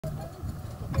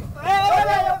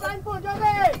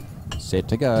Set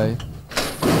to go.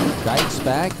 Gates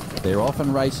back. They're off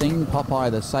and racing.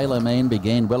 Popeye the Sailor Man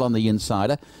began well on the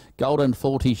insider. Golden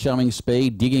 40 showing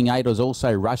speed. Digging 8 was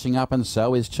also rushing up, and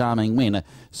so is Charming Win.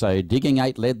 So Digging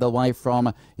 8 led the way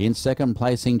from in second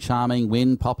placing Charming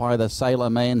Win. Popeye the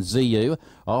Sailor Man, ZU.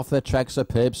 Off the track,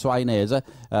 Superb Swainez.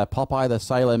 Popeye the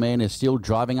Sailor Man is still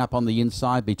driving up on the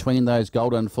inside between those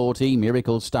Golden 40.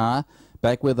 Miracle Star.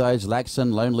 Back with those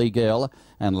Laxon, Lonely Girl,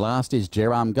 and last is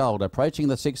Jeram Gold approaching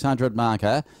the 600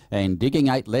 marker, and Digging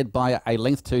 8 led by a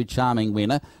length to Charming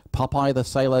Winner. Popeye the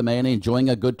Sailor Man enjoying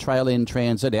a good trail in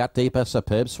transit. Out deeper,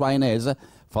 Superb Swainez,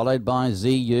 followed by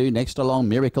ZU. Next along,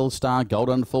 Miracle Star.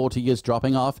 Golden 40 is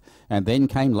dropping off, and then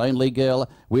came Lonely Girl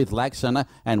with Laxon,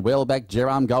 and well back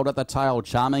Jeram Gold at the tail.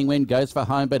 Charming Win goes for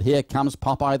home, but here comes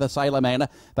Popeye the Sailor Man.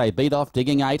 They beat off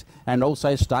Digging 8, and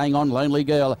also staying on Lonely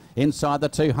Girl inside the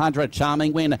 200.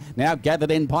 Charming Win now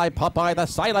gathered in by Popeye the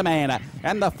Sailor Man,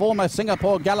 and the former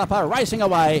Singapore galloper racing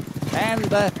away,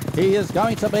 and he is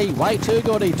going to be way too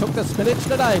good. He took the spinach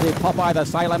today with Popeye the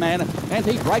Sailor Man, and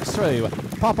he breaks through.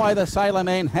 Popeye the Sailor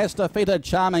Man has defeated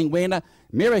Charming Win,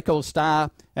 Miracle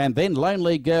Star, and then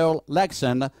Lonely Girl,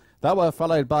 Laxon. They were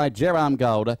followed by Jeram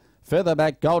Gold. Further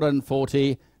back, Golden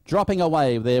 40. Dropping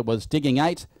away there was Digging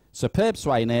 8, Superb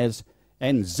Swainez,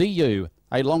 and ZU,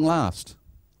 a long last.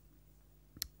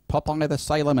 Popeye the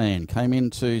Sailor Man came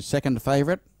into second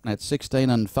favourite at 16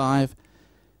 and 5.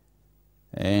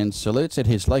 And salutes at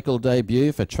his local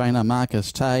debut for trainer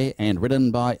Marcus Tay, and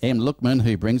ridden by M. Lookman,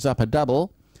 who brings up a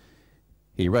double.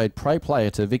 He rode Pro Player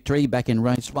to victory back in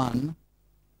race 1.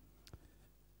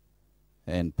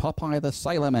 And Popeye the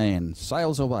Sailor Man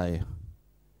sails away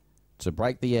to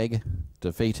break the egg,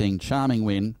 defeating Charming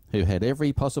Win, who had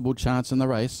every possible chance in the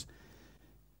race.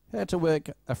 Had to work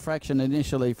a fraction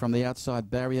initially from the outside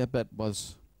barrier, but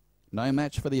was no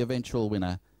match for the eventual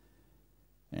winner.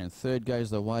 And third goes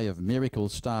the way of Miracle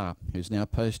Star, who's now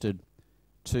posted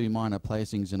 2 minor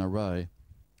placings in a row.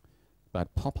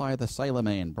 But Popeye the Sailor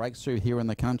Man breaks through here in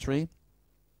the country.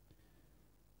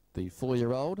 The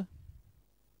 4-year-old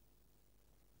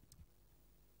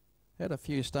had a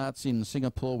few starts in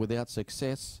Singapore without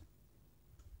success.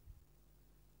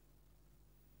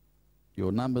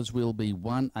 Your numbers will be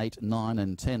 1, 8, 9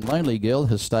 and 10. Lonely Girl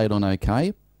has stayed on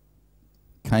okay.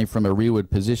 Came from a rearward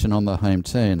position on the home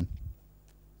turn.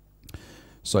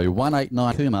 So 1, 8,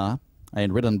 9 Kumar,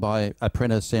 and ridden by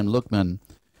apprentice M. Lookman.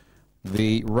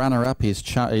 The runner-up is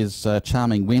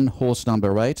Charming Win, horse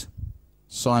number 8.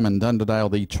 Simon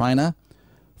Dunderdale, the trainer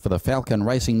for the Falcon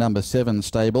Racing number 7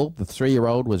 stable. The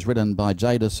 3-year-old was ridden by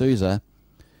Jay D'Souza.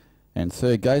 And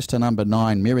third goes to number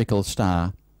 9, Miracle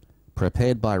Star,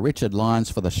 prepared by Richard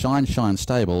Lyons for the Shine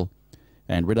stable,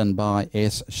 and ridden by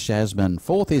S. Shazman.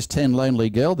 Fourth is 10 Lonely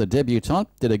Girl, the debutante,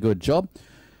 did a good job.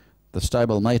 The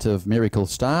stablemate of Miracle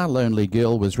Star, Lonely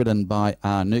Girl, was ridden by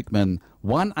R. Newkman.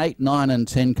 1, 8, 9 and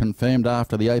 10 confirmed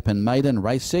after the Open Maiden.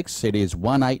 Race 6, it is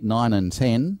 1, 8, 9 and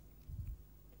 10.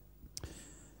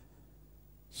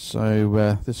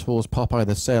 So this horse, Popeye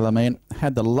the Sailor Man,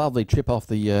 had the lovely trip off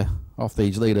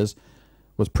these leaders.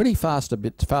 Was pretty fast a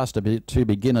bit to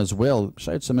begin as well.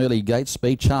 Showed some early gate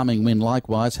speed. Charming Win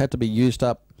likewise had to be used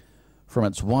up from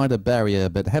its wider barrier,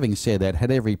 but having said that, had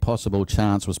every possible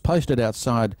chance. Was posted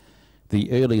outside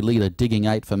the early leader Digging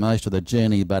 8 for most of the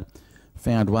journey, but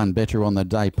found one better on the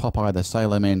day. Popeye the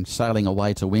Sailor Man sailing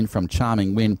away to win from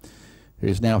Charming Win,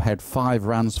 who's now had 5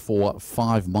 runs for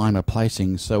 5 minor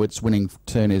placings, so its winning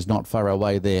turn is not far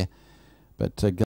away there. But